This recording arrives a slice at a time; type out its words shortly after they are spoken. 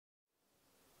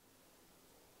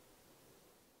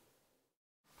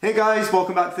Hey guys,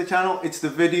 welcome back to the channel. It's the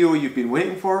video you've been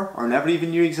waiting for or never even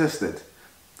knew existed.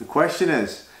 The question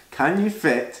is, can you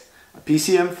fit a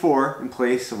PCM4 in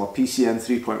place of a PCM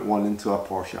 3.1 into a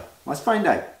Porsche? Let's find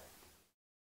out.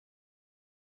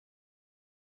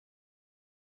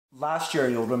 Last year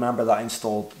you'll remember that I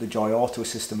installed the joyeauto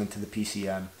system into the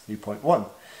PCM 3.1.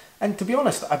 And to be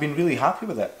honest, I've been really happy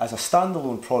with it. As a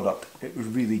standalone product, it was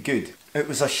really good. It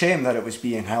was a shame that it was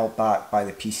being held back by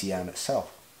the PCM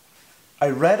itself. I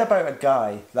read about a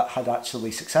guy that had actually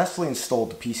successfully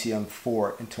installed the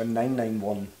PCM4 into a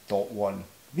 991.1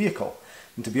 vehicle.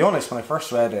 And to be honest, when I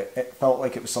first read it, it felt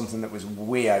like it was something that was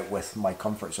way out with my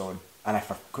comfort zone, and I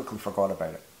quickly forgot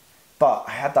about it. But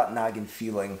I had that nagging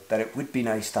feeling that it would be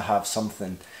nice to have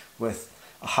something with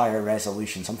a higher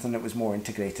resolution, something that was more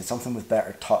integrated, something with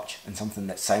better touch, and something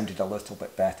that sounded a little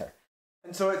bit better.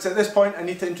 And so it's at this point I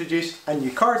need to introduce a new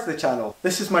car to the channel.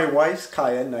 This is my wife's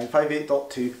Cayenne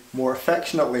 958.2, more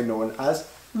affectionately known as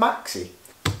Maxi.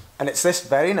 And it's this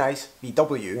very nice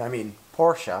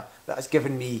Porsche, that has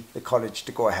given me the courage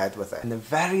to go ahead with it. And the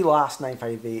very last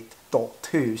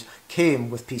 958.2s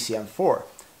came with PCM4.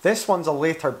 This one's a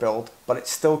later build, but it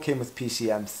still came with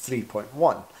PCM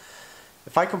 3.1.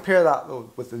 If I compare that though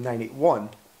with the 981,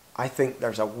 I think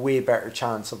there's a way better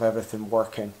chance of everything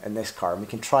working in this car. And we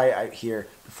can try it out here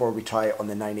before we try it on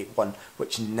the 981,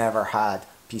 which never had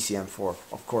PCM4.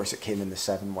 Of course, it came in the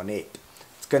 718.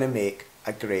 It's going to make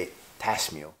a great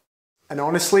test mule. And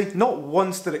honestly, not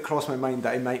once did it cross my mind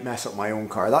that I might mess up my own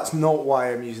car. That's not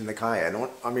why I'm using the Cayenne.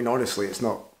 I mean, honestly, it's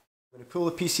not. I'm going to pull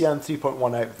the PCM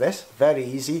 3.1 out of this. Very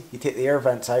easy. You take the air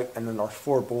vents out and then there are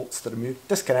 4 bolts to remove.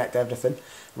 Disconnect everything.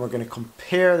 And we're going to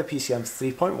compare the PCM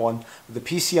 3.1 with the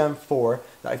PCM 4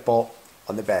 that I've bought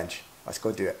on the bench. Let's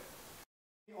go do it.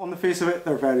 On the face of it,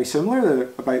 they're very similar. They're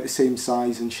about the same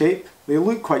size and shape. They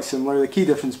look quite similar. The key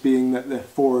difference being that the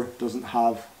 4 doesn't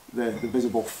have the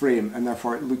visible frame, and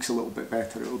therefore it looks a little bit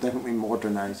better. It will definitely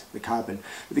modernise the cabin.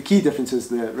 But the key difference is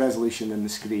the resolution in the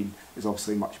screen is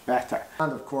obviously much better.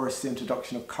 And of course the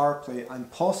introduction of CarPlay and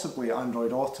possibly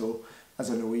androidauto as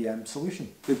an OEM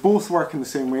solution. They both work in the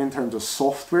same way in terms of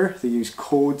software. They use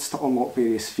codes to unlock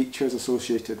various features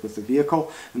associated with the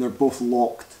vehicle, and they're both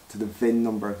locked to the VIN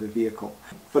number of the vehicle.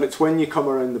 But it's when you come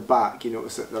around the back you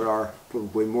notice that there are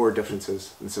probably more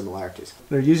differences than similarities.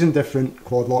 They're using different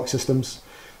quad lock systems.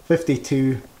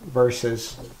 52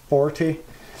 versus 40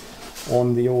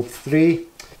 on the old 3.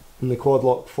 In the quad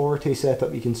lock 40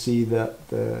 setup you can see that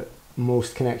the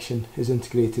most connection is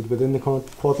integrated within the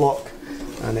quad lock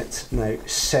and it's now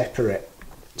separate.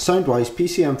 Sound wise,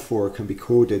 PCM4 can be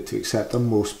coded to accept a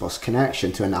most bus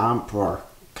connection to an amp or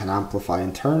can amplify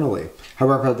internally.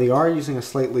 However, they are using a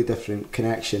slightly different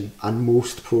connection and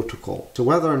most protocol. So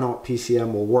whether or not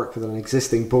PCM will work with an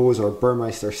existing Bose or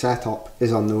Burmeister setup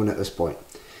is unknown at this point.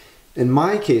 In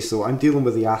my case though, I'm dealing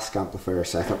with the ASC amplifier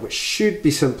setup, which should be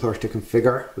simpler to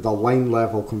configure with a line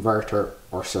level converter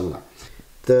or similar.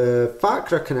 The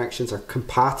FACRA connections are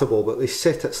compatible, but they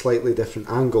sit at slightly different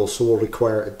angles, so will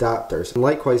require adapters. And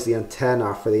likewise the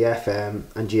antenna for the FM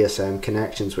and GSM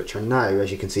connections, which are now, as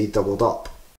you can see, doubled up.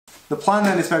 The plan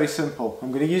then is very simple.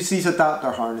 I'm going to use these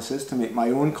adapter harnesses to make my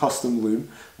own custom loom.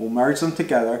 We'll merge them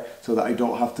together so that I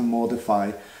don't have to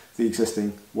modify the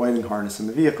existing wiring harness in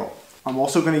the vehicle. I'm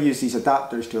also going to use these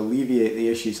adapters to alleviate the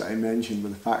issues that I mentioned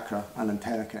with the FACRA and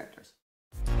antenna connectors.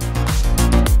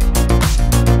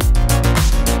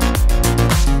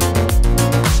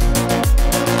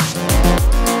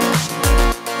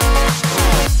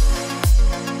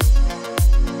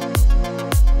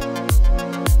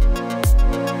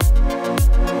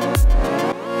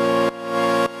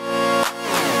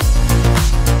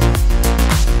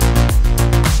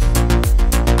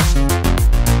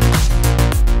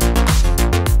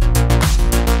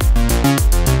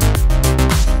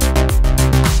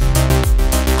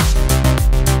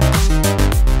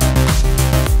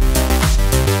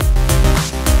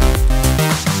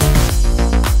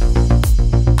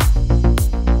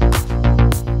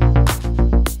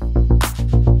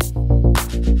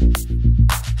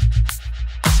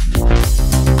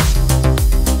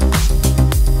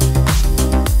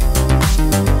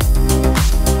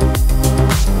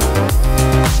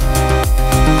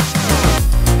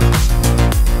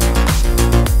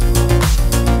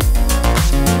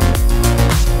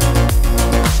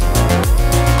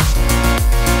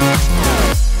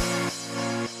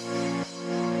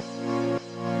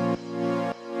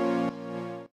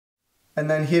 And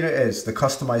then here it is, the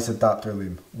customized adapter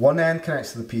loom. One end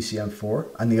connects to the PCM4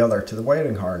 and the other to the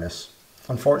wiring harness.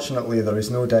 Unfortunately, there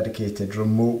is no dedicated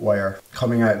remote wire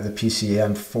coming out of the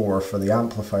PCM4 for the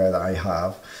amplifier that I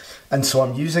have, And so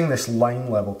I'm using this line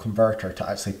level converter to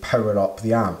actually power up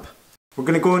the amp. We're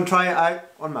going to go and try it out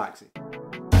on Maxi.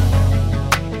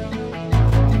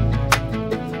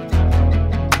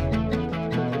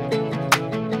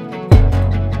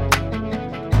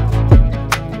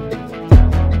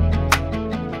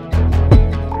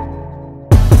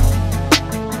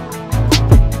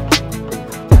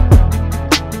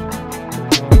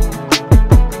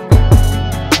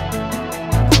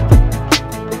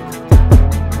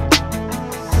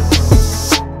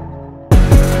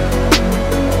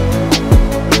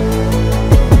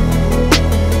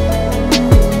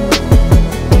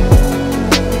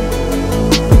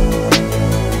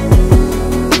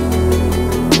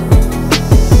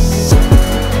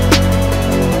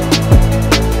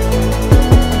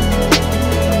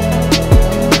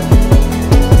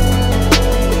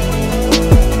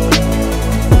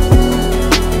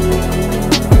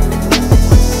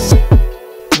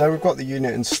 Now we've got the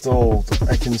unit installed,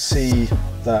 I can see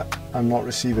that I'm not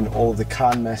receiving all of the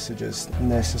CAN messages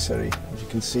necessary. As you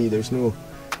can see, there's no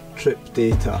trip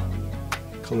data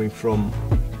coming from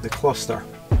the cluster.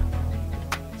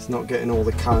 It's not getting all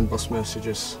the CAN bus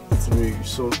messages through.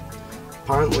 So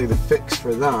apparently the fix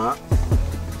for that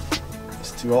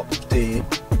is to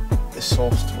update the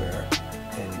software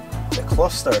in the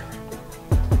cluster.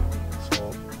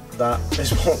 So that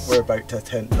is what we're about to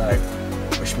attempt now.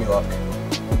 Wish me luck.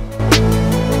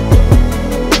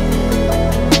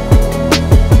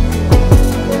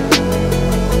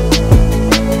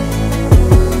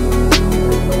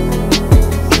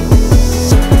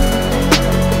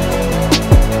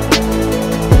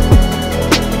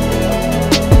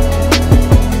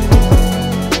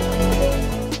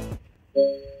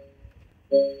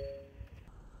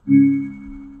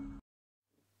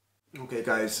 Okay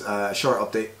guys, short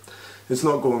update. It's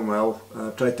not going well.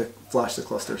 I've tried to flash the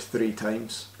cluster 3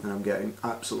 times and I'm getting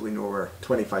absolutely nowhere.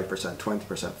 25%, 20%,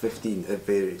 15%, it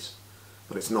varies.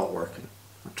 But it's not working.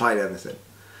 I've tried everything.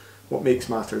 What makes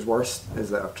matters worse is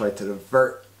that I've tried to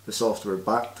revert the software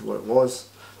back to what it was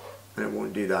and it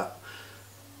won't do that.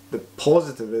 The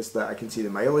positive is that I can see the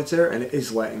mileage there and it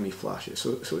is letting me flash it.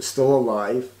 So it's still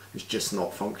alive, it's just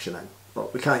not functioning.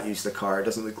 But we can't use the car, it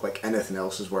doesn't look like anything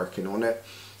else is working on it.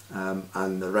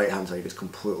 And the right hand side is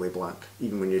completely blank.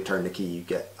 Even when you turn the key you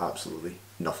get absolutely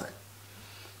nothing.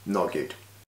 Not good.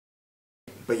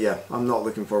 But yeah, I'm not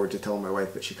looking forward to telling my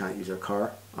wife that she can't use her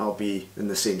car. I'll be in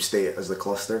the same state as the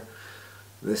cluster.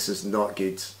 This is not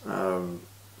good.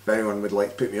 If anyone would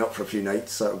like to put me up for a few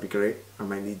nights, that would be great. I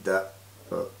might need that.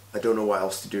 But I don't know what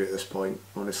else to do at this point.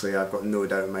 Honestly, I've got no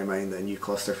doubt in my mind that a new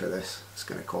cluster for this is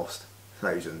going to cost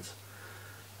thousands.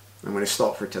 I'm going to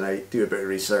stop for tonight, do a bit of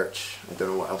research. I don't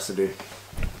know what else to do.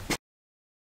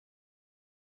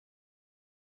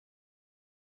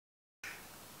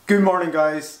 Good morning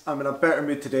guys, I'm in a better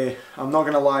mood today. I'm not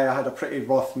going to lie, I had a pretty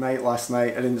rough night last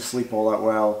night. I didn't sleep all that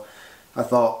well. I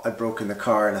thought I'd broken the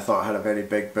car and I thought I had a very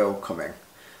big bill coming.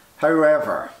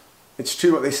 However, it's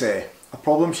true what they say. A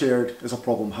problem shared is a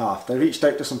problem halved. I reached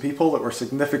out to some people that were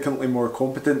significantly more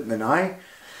competent than I.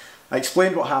 I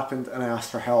explained what happened and I asked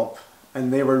for help.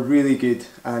 And they were really good,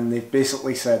 and they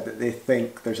basically said that they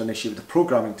think there's an issue with the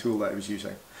programming tool that I was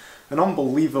using. And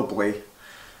unbelievably,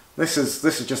 this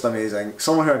is just amazing.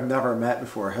 Someone who I've never met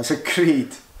before has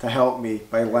agreed to help me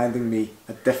by lending me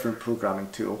a different programming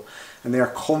tool. And they are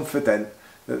confident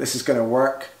that this is going to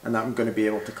work and that I'm going to be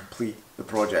able to complete the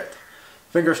project.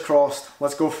 Fingers crossed,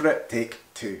 let's go for it, take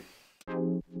 2.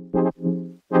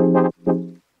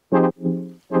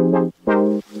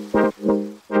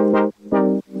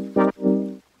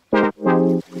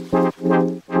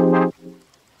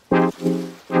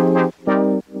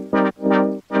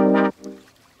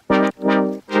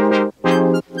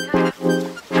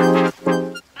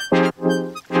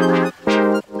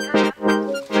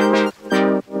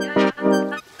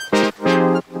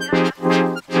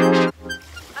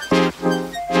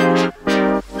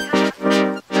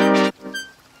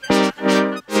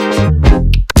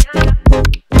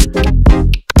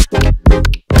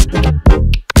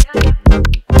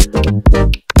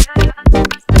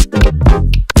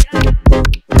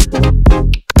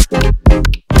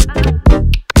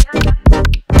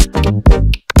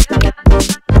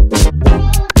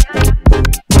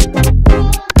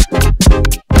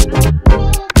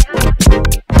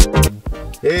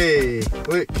 Hey,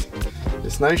 look,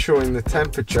 it's now showing the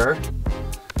temperature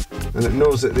and it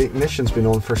knows that the ignition's been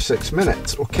on for 6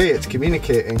 minutes. Okay, it's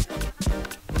communicating.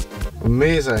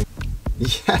 Amazing.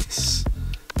 Yes.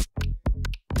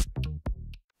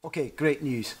 Okay, great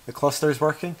news. The cluster is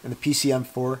working and the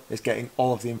PCM4 is getting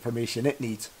all of the information it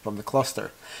needs from the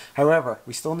cluster. However,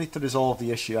 we still need to resolve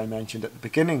the issue I mentioned at the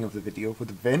beginning of the video with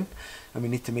the VIN, and we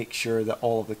need to make sure that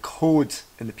all of the codes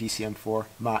in the PCM4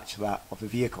 match that of the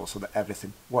vehicle so that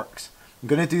everything works. I'm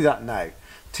going to do that now.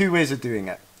 Two ways of doing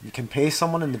it. You can pay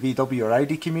someone in the VW or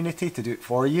Audi community to do it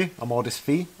for you, a modest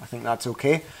fee. I think that's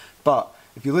okay. But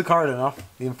if you look hard enough,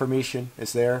 the information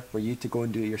is there for you to go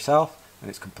and do it yourself, and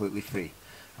it's completely free.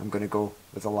 I'm going to go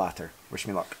with the latter. Wish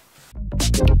me luck.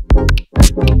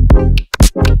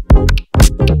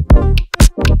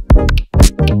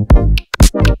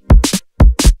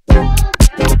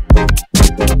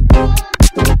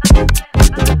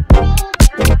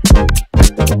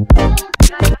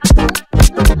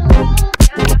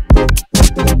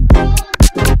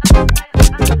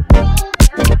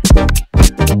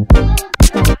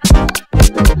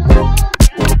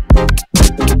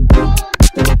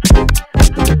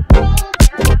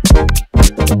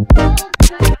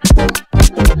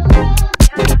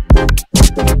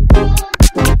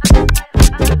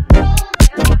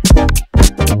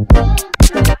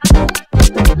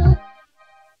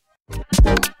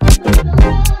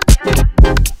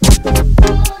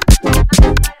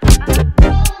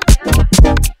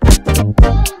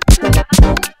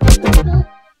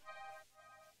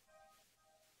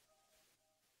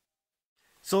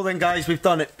 So then guys, we've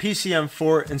done it.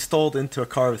 PCM4 installed into a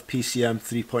car with PCM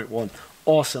 3.1.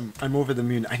 Awesome, I'm over the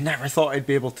moon. I never thought I'd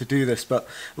be able to do this, but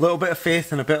a little bit of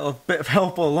faith and a bit of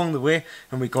help along the way,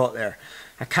 and we got there.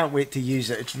 I can't wait to use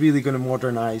it. It's really going to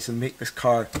modernise and make this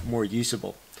car more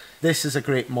usable. This is a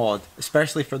great mod,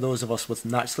 especially for those of us with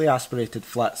naturally aspirated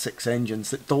flat 6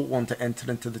 engines that don't want to enter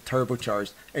into the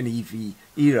turbocharged and EV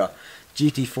era.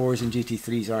 GT4s and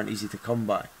GT3s aren't easy to come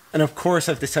by. And of course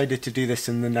I've decided to do this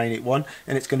in the 981,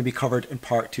 and it's going to be covered in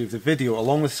part 2 of the video,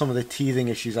 along with some of the teething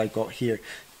issues I got here.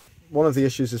 One of the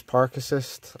issues is park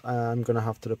assist. I'm going to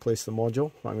have to replace the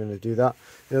module. I'm going to do that.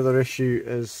 The other issue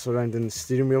is surrounding the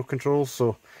steering wheel controls.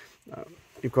 So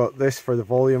you've got this for the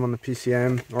volume on the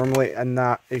PCM normally, and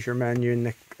that is your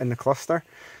menu in the cluster.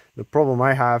 The problem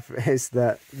I have is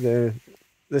that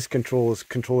this control is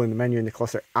controlling the menu in the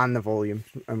cluster and the volume,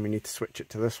 and we need to switch it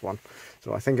to this one.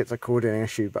 So I think it's a coding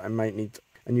issue, but I might need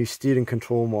a new steering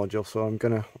control module, so I'm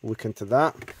going to look into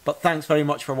that. But thanks very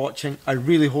much for watching. I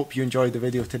really hope you enjoyed the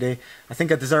video today. I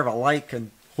think I deserve a like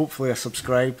and hopefully a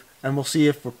subscribe, and we'll see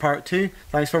you for part 2.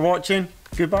 Thanks for watching.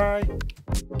 Goodbye.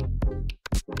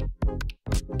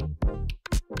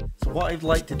 What I'd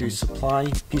like to do is supply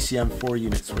PCM4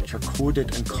 units which are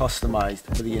coded and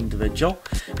customised for the individual,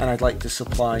 and I'd like to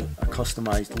supply a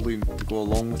customised loom to go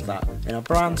along with that in a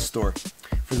brand store.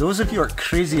 For those of you who are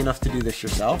crazy enough to do this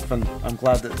yourself, and I'm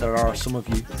glad that there are some of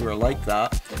you who are like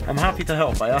that, I'm happy to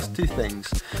help. I ask 2 things.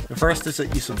 The first is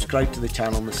that you subscribe to the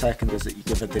channel, and the second is that you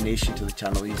give a donation to the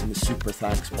channel using the super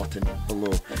thanks button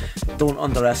below. Don't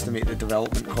underestimate the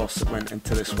development costs that went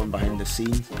into this one behind the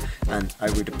scenes, and I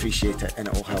would appreciate it, and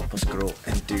it will help us grow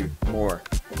and do more.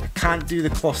 I can't do the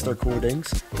cluster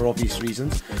codings for obvious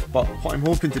reasons, but what I'm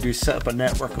hoping to do is set up a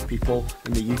network of people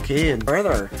in the UK and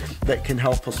further that can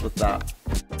help us with that.